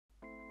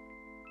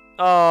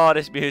Oh,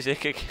 this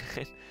music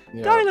again.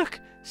 Yeah. Dialog,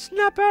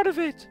 snap out of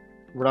it.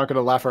 We're not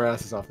gonna laugh our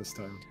asses off this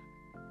time.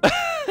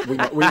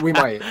 we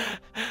might.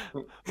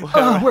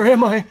 Where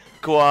am I?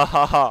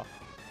 Gwahaha.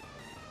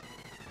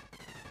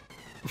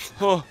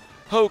 Oh,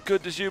 how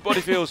good this new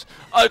body feels.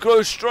 I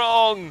grow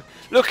strong.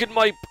 Look at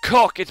my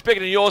cock. It's bigger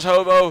than yours,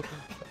 hobo.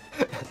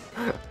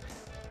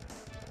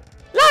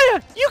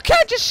 Liar! You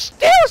can't just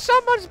steal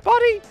someone's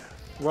body.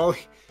 Well,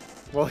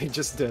 he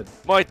just did.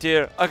 My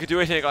dear, I can do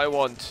anything I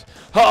want.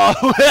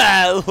 Oh,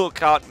 well,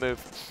 can't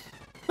move.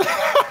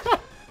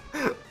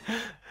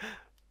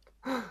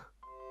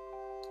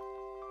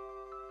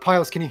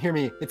 Piles, can you hear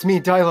me? It's me,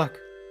 Dialog.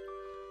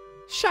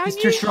 Shine He's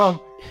too strong.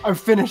 I'm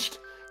finished,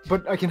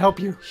 but I can help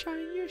you.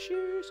 Shine your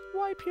shoes.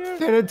 Wipe your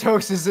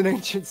Thanatos is an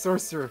ancient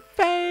sorcerer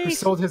face. who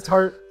sold his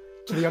heart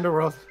to the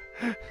underworld.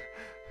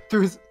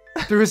 Through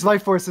his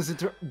life force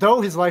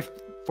though his life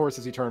force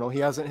is eternal, he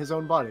hasn't his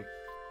own body.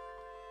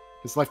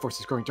 His life force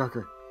is growing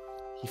darker.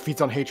 He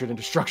feeds on hatred and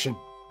destruction.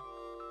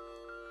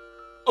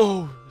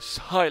 Oh,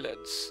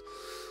 silence.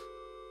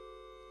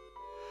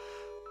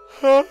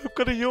 Oh, I'm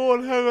gonna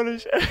yawn. Hang on a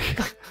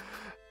sec.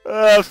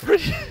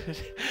 Pretty.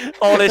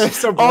 All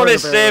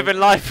this saving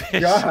life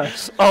is.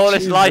 Gosh, all this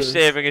Jesus. life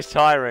saving is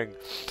tiring.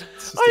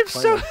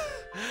 I'm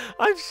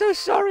I'm so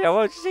sorry. I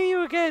won't see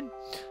you again.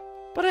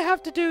 But I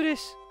have to do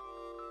this.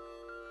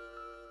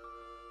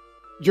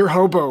 You're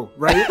hobo,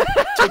 right?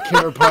 Take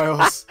care of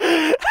Piles.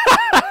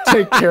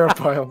 Take care of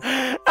Piles.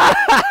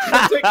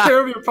 Take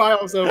care of your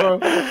Piles, hobo.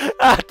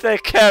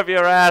 Take care of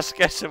your ass.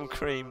 Get some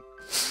cream.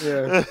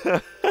 Yeah.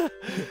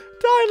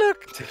 Dialog,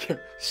 Take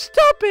care.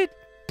 stop it.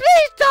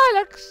 Please,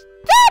 Dialog,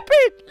 stop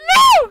it.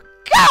 No,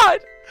 God.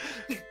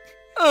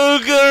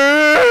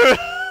 Ogre.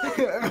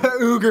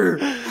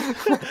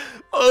 Ooger.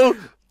 Oh,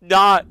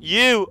 nah,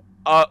 you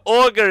are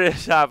ogre,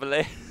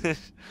 family. No,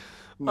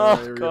 Oh,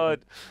 here we God.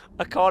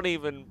 I can't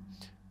even.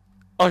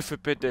 I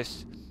forbid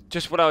this.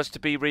 Just when I was to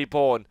be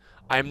reborn,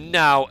 I am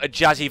now a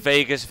Jazzy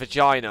Vegas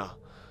vagina.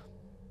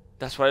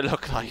 That's what I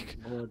look like.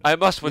 Lord. I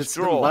must It's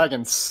been withdraw.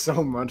 lagging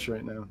so much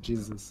right now.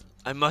 Jesus.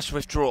 I must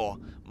withdraw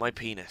my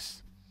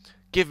penis.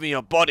 Give me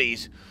your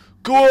bodies.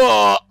 Go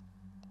on!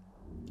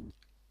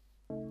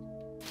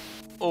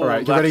 Oh,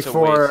 Alright, get ready that's a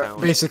weird for,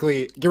 sound.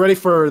 basically, get ready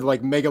for,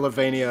 like,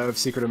 Megalovania of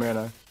Secret of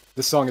Mana.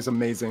 This song is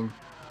amazing.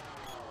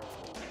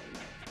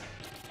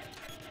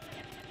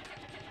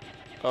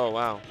 Oh,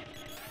 wow.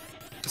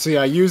 So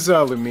yeah, use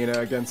Lumina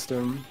against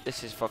him.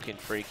 This is fucking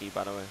freaky,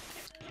 by the way.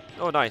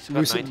 Oh, nice. I got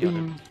Lucid 90 on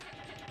him. Beam.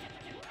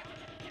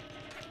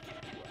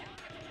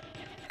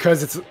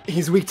 Because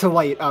he's weak to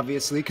light,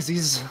 obviously, because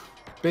he's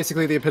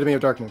basically the epitome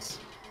of darkness.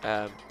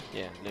 Yeah,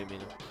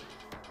 Lumina.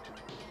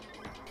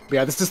 But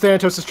yeah, this is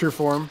Thanatos' true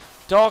form.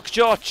 Dark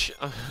Jotch!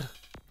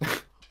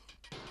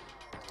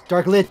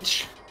 Dark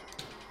Lich.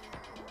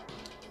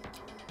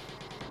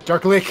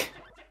 Dark Lick.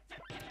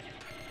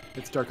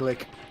 It's Dark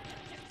Lick.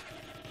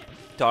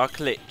 Dark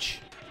Lich.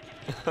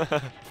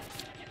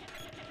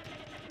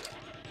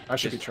 I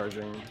should be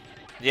charging.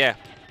 Yeah.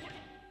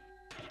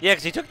 Yeah,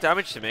 because he took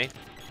damage to me.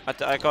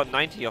 I got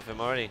 90 off him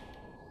already.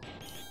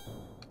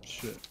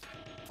 Shit.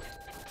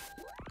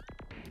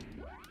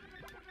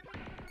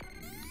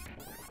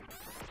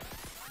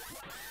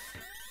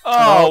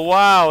 Oh,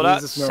 wow, he's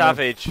a that's snowman.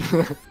 savage.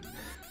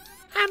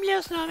 I'm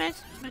Lil Snowman.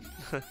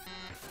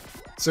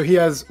 So he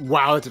has...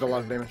 Wow, that did a lot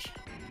of damage.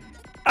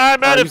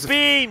 I'm out use of a-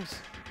 beams!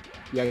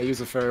 Yeah,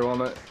 use a Fairy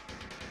Walnut.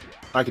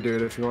 I could do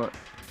it if you want.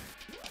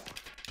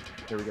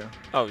 Here we go.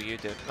 Oh, you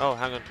did. Oh,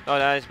 hang on. Oh,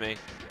 that is me.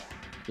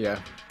 Yeah.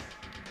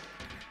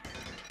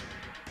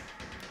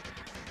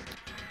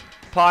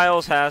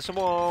 Piles has some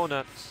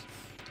walnuts.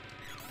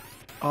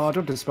 Oh,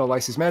 don't dispel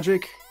Lysis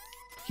magic.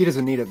 He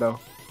doesn't need it, though.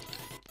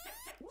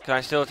 Can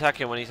I still attack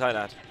him when he's like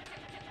that?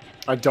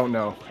 I don't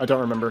know. I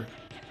don't remember.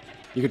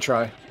 You could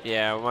try.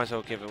 Yeah, we might as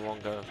well give it one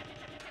go.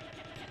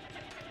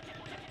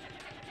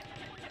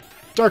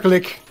 Dark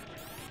Lick.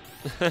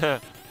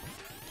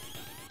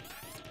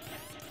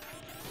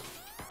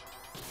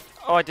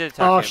 Oh, I did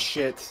attack Oh, him.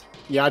 shit.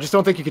 Yeah, I just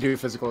don't think you could do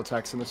physical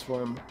attacks in this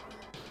form.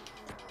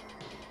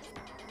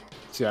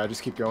 So yeah,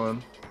 just keep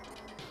going.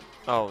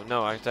 Oh,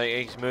 no,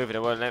 he's moving.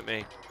 It won't let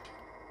me.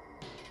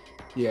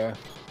 Yeah.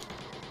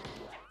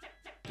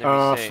 Let me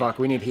Oh, see. fuck.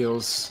 We need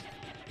heals.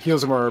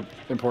 Heals are more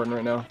important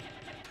right now.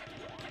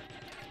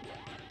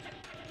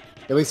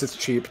 At least it's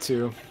cheap,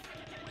 too.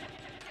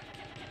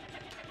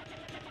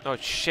 Oh,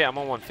 shit, I'm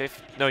on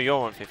 150. No, you're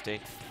on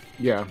 150.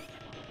 Yeah.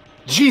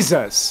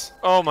 Jesus!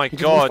 Oh my You can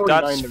do god,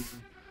 49 that's...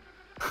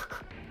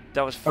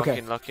 That was Okay.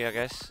 fucking lucky, I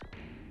guess.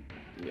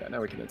 Yeah,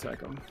 now we can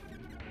attack him.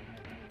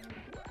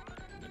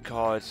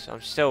 God,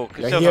 I'm still...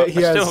 Yeah,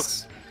 he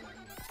has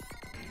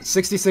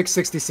 66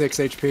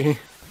 HP.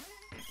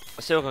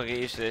 I still can't get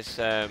used to this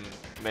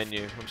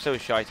menu. I'm so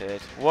shite at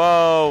it.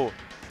 Whoa!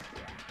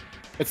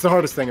 It's the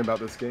hardest thing about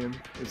this game,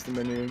 is the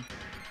menu.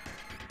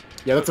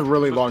 Yeah, that's a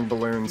really long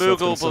balloon. So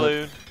it's gonna Moogle suck.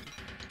 balloon.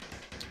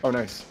 Oh,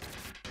 nice.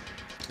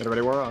 It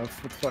already wore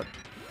off. What the fuck?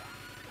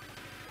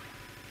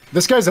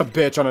 This guy's a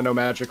bitch on a no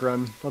magic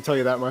run. I'll tell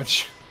you that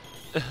much.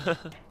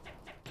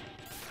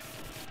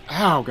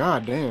 Ow,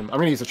 god damn. I'm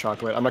gonna use a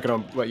chocolate. I'm not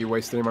gonna let you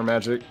waste any more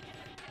magic.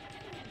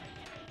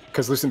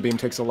 Because Lucent Beam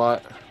takes a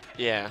lot.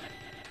 Yeah.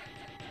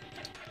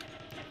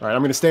 Alright,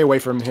 I'm gonna stay away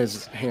from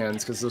his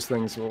hands, because those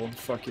things will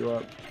fuck you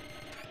up.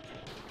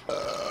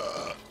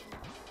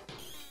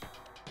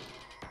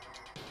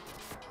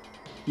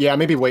 Yeah,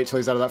 maybe wait till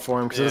he's out of that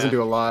form, because it doesn't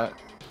do a lot.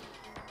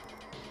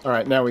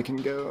 Alright, now we can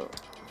go.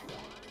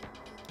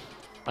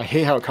 I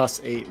hate how it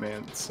costs 8,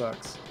 man. It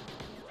sucks.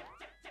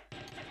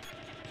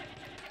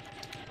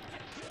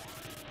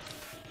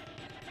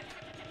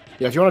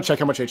 Yeah, if you want to check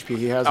how much HP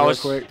he has real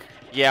quick.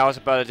 Yeah, I was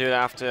about to do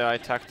that after I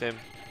attacked him.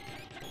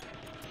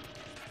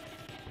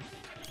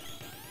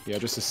 Yeah,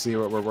 just to see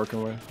what we're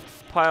working with.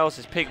 Piles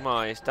is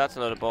Pigmise. That's a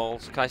load of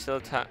balls. Can I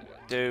still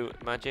do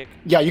magic?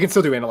 Yeah, you can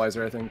still do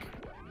Analyzer, I think.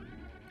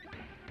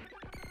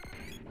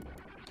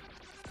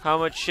 How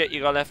much shit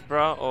you got left,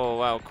 bro? Oh,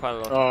 wow, quite a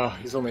lot. Oh,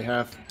 he's only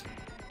half.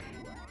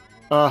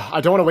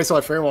 I don't want to waste all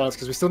our Fairy Walnuts,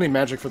 because we still need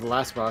magic for the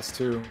last boss,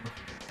 too.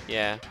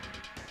 Yeah.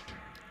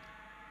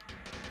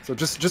 So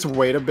just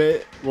wait a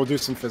bit. We'll do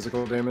some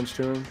physical damage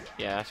to him.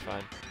 Yeah, that's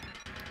fine.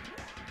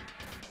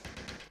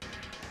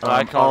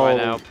 I can't right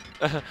now.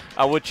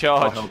 I would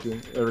charge. I'll help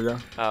you. There we go.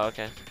 Oh,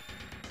 okay.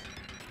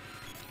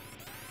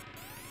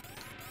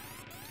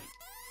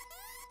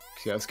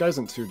 Yeah, this guy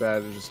isn't too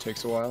bad. It just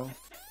takes a while.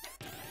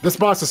 This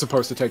boss is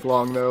supposed to take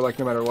long, though, like,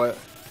 no matter what.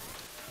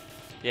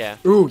 Yeah.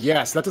 Ooh,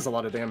 yes, that does a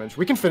lot of damage.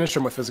 We can finish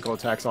him with physical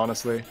attacks,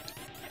 honestly.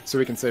 So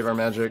we can save our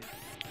magic.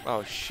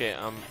 Oh, shit.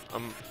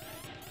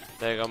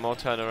 There you go, more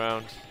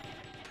turnaround.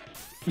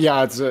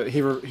 Yeah, it's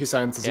he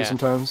silences you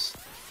sometimes.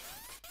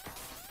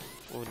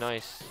 Oh,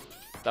 nice.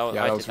 That was,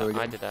 yeah, that was really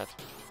good. I did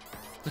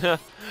that.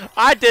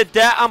 I did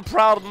that. I'm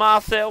proud of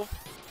myself.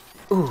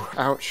 Ooh,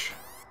 ouch.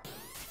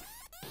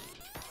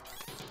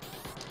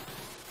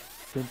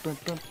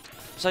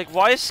 It's like,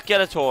 why is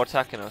Skeletor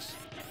attacking us?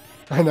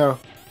 I know.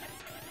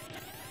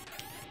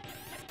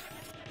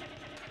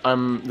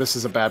 This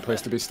is a bad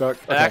place to be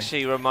stuck. Okay. It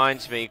actually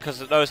reminds me,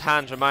 because those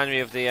hands remind me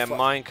of the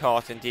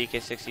minecart in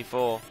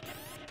DK64.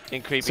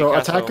 In Creepy So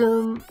Castle. attack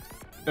him,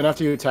 and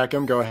after you attack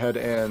him, go ahead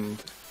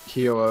and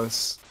heal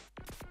us.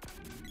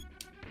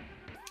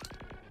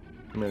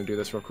 I'm gonna do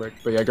this real quick.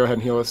 But yeah, go ahead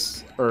and heal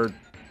us. Or,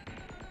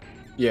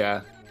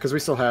 yeah, because we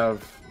still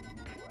have...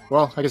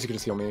 Well, I guess you could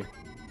just heal me.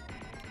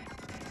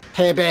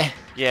 Hey, bae.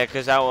 Yeah,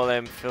 because that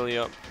will fill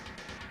you up.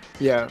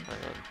 Yeah.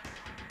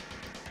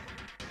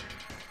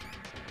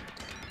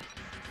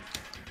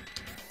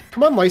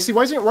 Come on, Lacey.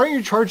 Why aren't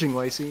you charging,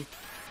 Lacey?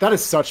 That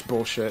is such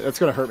bullshit. That's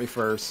gonna hurt me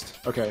first.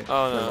 Okay.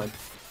 Oh, no.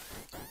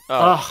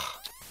 Oh. Ugh.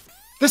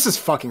 This is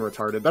fucking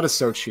retarded. That is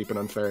so cheap and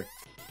unfair.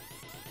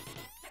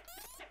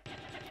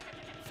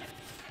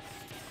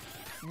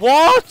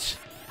 What?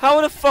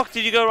 How the fuck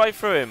did you go right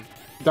through him?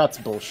 That's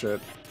bullshit.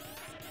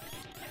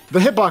 The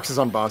hitboxes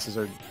on bosses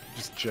are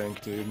just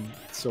jank, dude.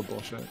 It's so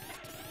bullshit.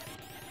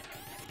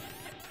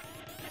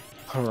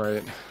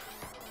 Alright.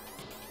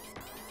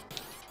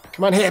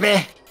 Come on, hit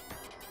me!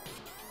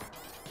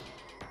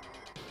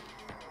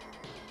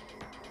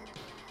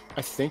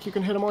 I think you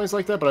can hit him always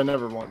like that, but I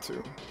never want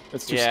to.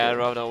 It's too scary. I'd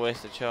rather not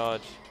waste a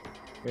charge.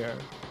 Yeah.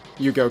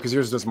 You go, because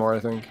yours does more, I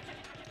think.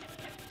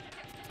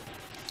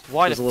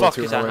 Why the fuck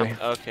is that happening?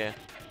 Okay.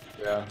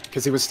 Yeah,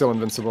 because he was still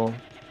invincible.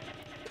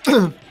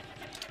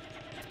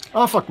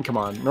 Oh, fucking come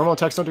on. Normal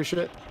attacks don't do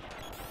shit?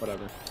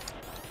 Whatever.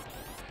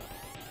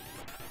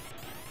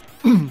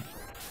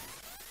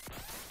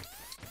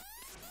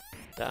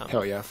 Damn.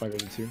 Hell yeah,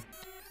 582.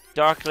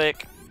 Dark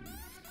Lake.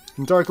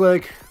 Dark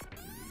Lake.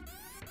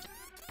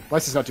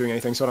 Lysa's not doing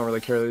anything, so I don't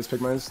really care that he's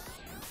Pigmized.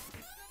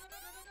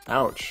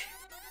 Ouch.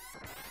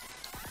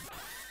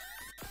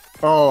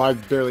 Oh, I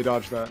barely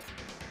dodged that.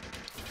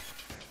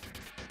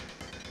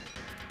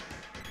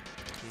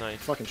 Nice.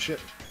 Fucking shit.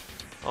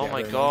 Oh yeah,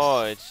 my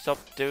god, nice. Stop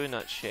doing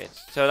that shit.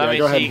 So that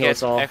means he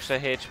gets extra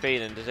HP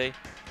then, does he?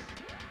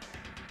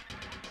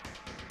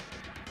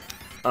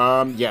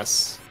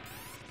 Yes.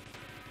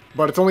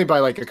 But it's only by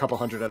like a couple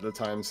hundred at a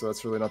time, so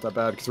that's really not that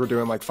bad, because we're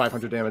doing like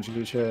 500 damage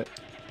each hit.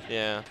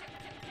 Yeah.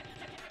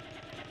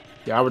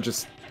 Yeah, I would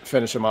just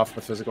finish him off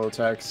with physical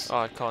attacks. Oh,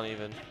 I can't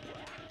even.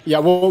 Yeah,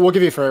 we'll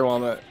give you a Fairy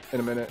Walnut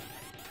in a minute.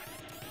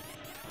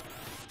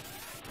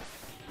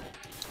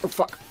 Oh,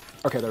 fuck.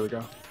 Okay, there we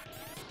go.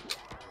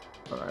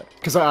 Alright.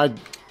 Because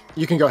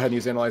you can go ahead and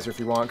use Analyzer if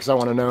you want, because I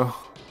want to know.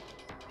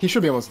 He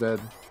should be almost dead.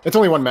 It's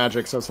only one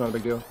magic, so it's not a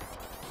big deal.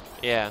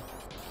 Yeah.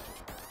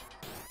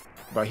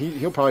 But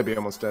he'll probably be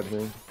almost dead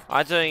here.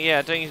 I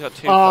don't think he's got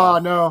two. Oh,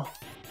 no.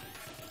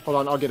 Hold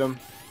on, I'll get him.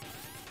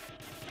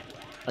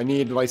 I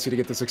need Lacey to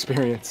get this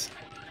experience.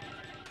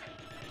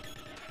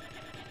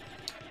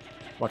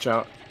 Watch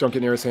out. Don't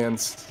get near his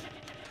hands.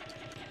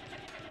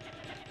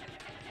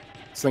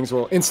 These things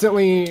will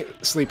instantly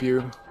sleep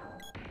you.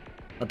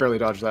 I barely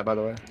dodged that, by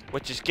the way.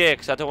 Which is gay,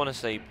 because I don't want to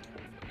sleep.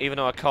 Even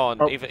though I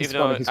can't. Oh, even he's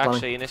though funny,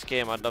 actually in this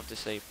game I'd love to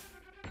sleep.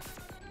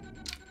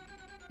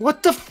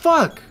 What the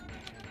fuck?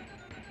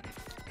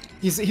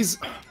 He's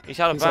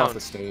out of bounds. Off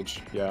the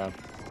stage. Yeah.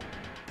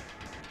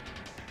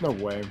 No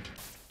way.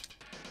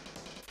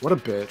 What a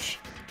bitch.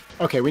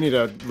 Okay, we need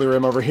to lure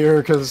him over here,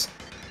 because...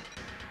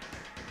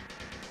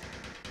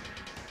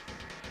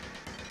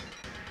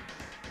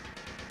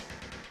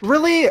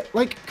 Really?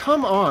 Like,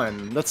 come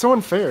on. That's so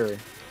unfair.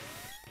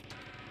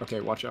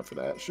 Okay, watch out for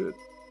that shit.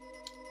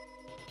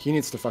 He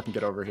needs to fucking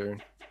get over here.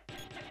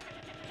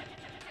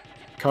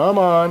 Come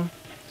on.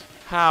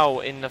 How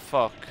in the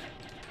fuck?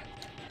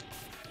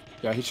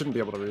 Yeah, he shouldn't be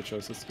able to reach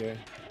us, this guy.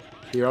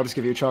 Here, I'll just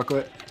give you a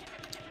chocolate.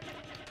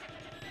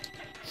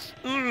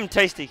 Mmm,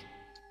 tasty.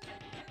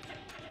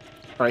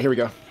 Alright, here we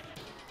go.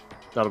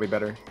 That'll be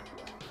better.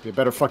 Be a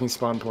better fucking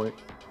spawn point.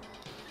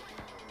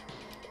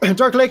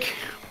 Dark Lake!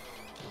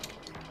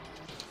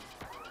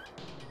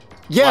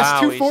 Yes,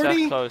 Wow, 240?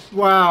 he's that close.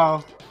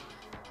 Wow.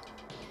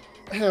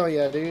 Hell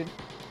yeah, dude.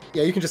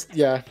 Yeah, you can just,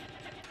 yeah.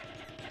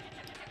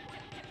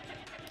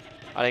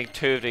 I think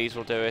 2 of these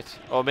will do it.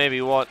 Or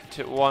maybe one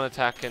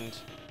attack and...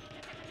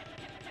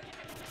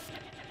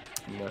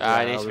 No,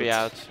 it needs to be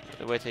out.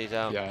 Wait till he's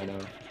out. Yeah, I know.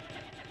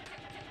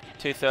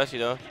 230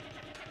 though.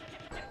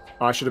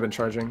 Oh, I should have been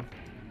charging.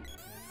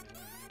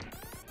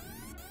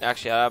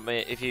 Actually,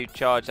 if you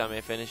charge, that may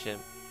finish him.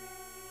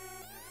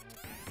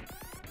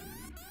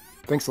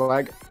 Thanks,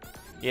 lag.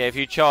 Yeah, if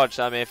you charge,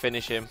 that may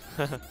finish him.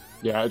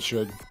 Yeah, it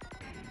should.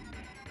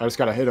 I just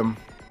gotta hit him.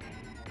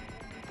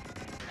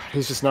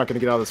 He's just not gonna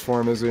get out of this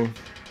form, is he?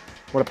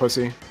 What a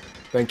pussy.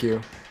 Thank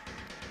you.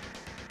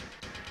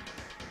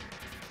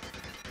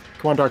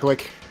 Come on, Dark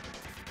Lake.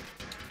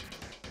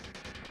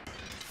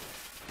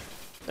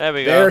 There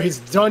we go. There, he's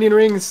Dunyan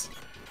Rings.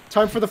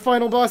 Time for the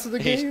final boss of the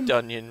He's game.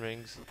 Dunyan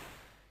Rings.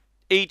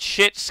 Eat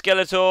shit,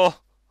 Skeletor.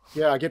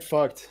 Yeah, get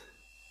fucked.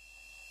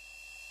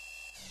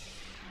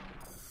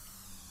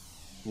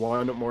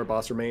 One more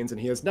boss remains,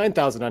 and he has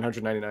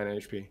 9,999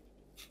 HP.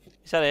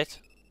 Is that it?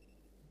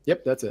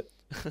 Yep, that's it.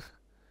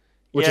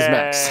 Which is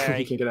max. Yay.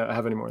 You can't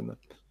have any more than that.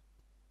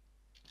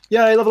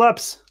 Yay, level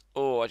ups!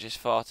 Oh, I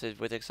just farted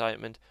with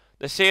excitement.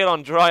 The seal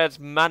on Dryad's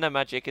mana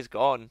magic is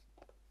gone.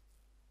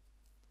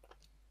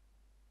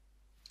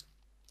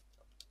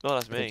 Oh,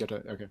 that's me.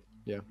 Okay,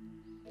 yeah.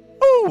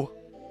 Ooh!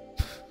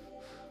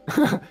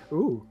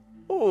 Ooh.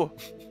 Ooh!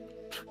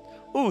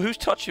 Ooh, who's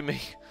touching me?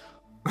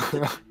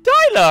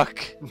 Dialogue!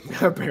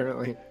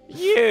 Apparently.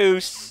 You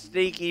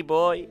sneaky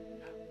boy.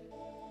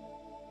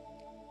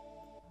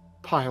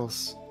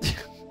 Piles.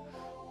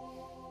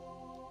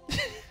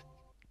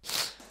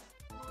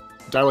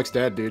 Dialog's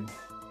dead, dude.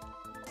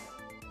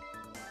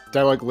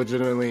 Dialogue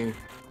legitimately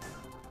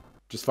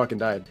just fucking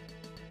died.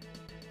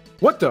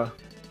 What the?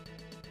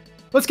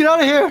 Let's get out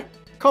of here!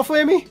 Call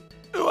Flammy!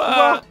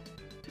 Ah.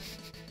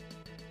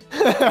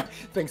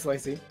 Thanks,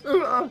 Lacey.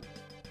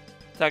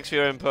 Thanks for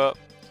your input.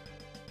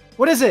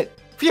 What is it?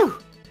 Phew!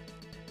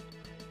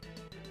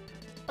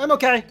 I'm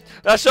okay.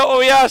 That's not what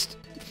we asked!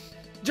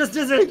 Just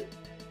dizzy!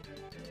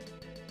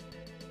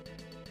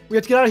 We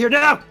have to get out of here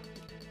now!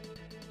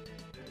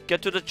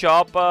 Get to the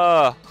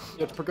chopper! You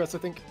have to progress, I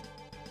think.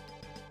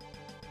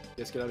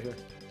 Yes, get out of here.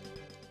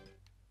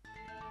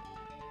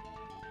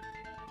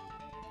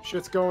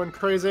 Shit's going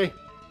crazy.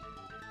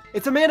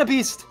 It's a mana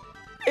beast!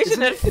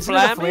 Isn't it a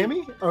Flammy?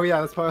 Flammy? Oh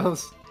yeah, that's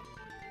Piles.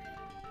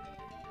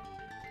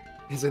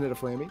 Isn't it a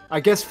Flammy? I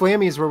guess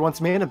Flammies were once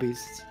mana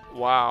beasts.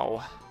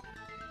 Wow.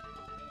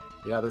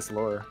 Yeah, this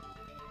lore.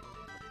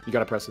 You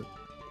gotta press it.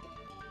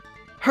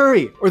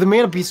 Hurry, or the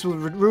mana beast will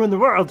ruin the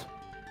world.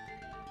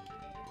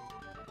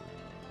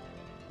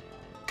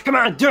 Come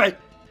on, do it!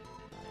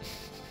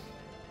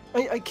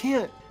 I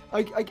can't.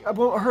 I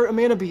won't hurt a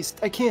mana beast.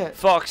 I can't.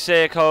 Fuck's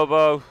sake,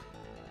 hobo.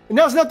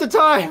 Now's not the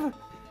time!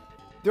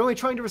 They're only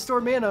trying to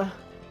restore mana.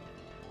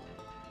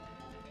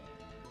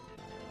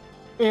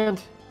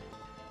 And...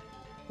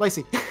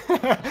 Lacey.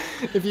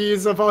 If you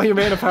use up all your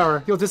mana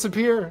power, you'll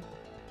disappear.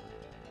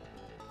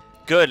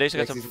 Good, at least I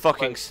got some Lacey's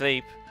fucking like-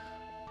 sleep.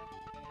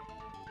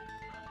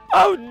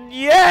 Oh,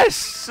 yes!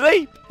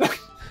 Sleep!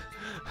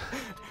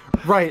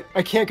 Right,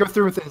 I can't go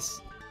through with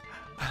this.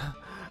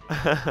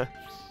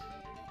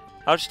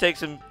 I'll just take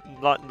some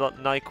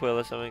NyQuil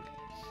or something.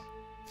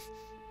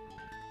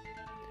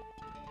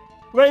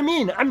 What do you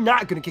mean? I'm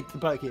not gonna kick the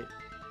bucket.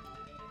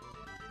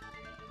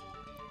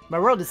 My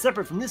world is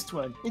separate from this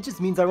one. It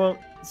just means I won't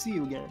see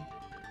you again.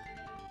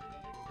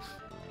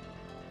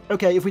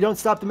 Okay, if we don't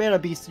stop the mana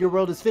beast, your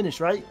world is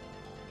finished, right?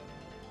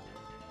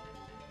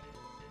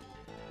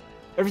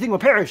 Everything will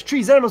perish.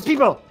 Trees, animals,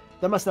 people!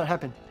 That must not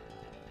happen.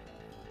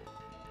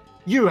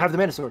 You have the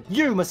mana sword.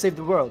 You must save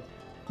the world.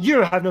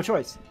 You have no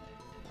choice.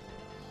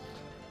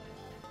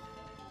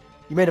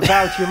 You made a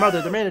vow to your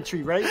mother, the mana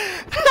tree, right?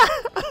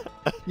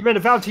 You made a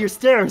vow to your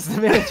stairs,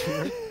 the mana tree,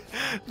 right?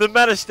 The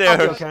mana stairs.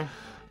 Okay.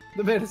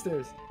 The mana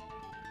stairs.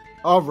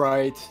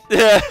 Alright.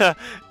 Yeah.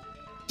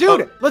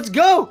 Dude, let's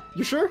go!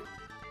 You sure?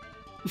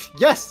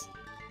 Yes!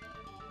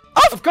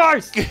 Of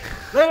course!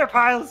 Later,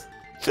 Piles!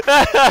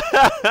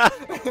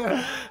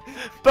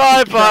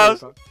 Bye,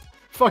 Piles.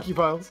 Fuck you,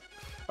 Piles.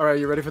 Alright,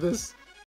 you ready for this?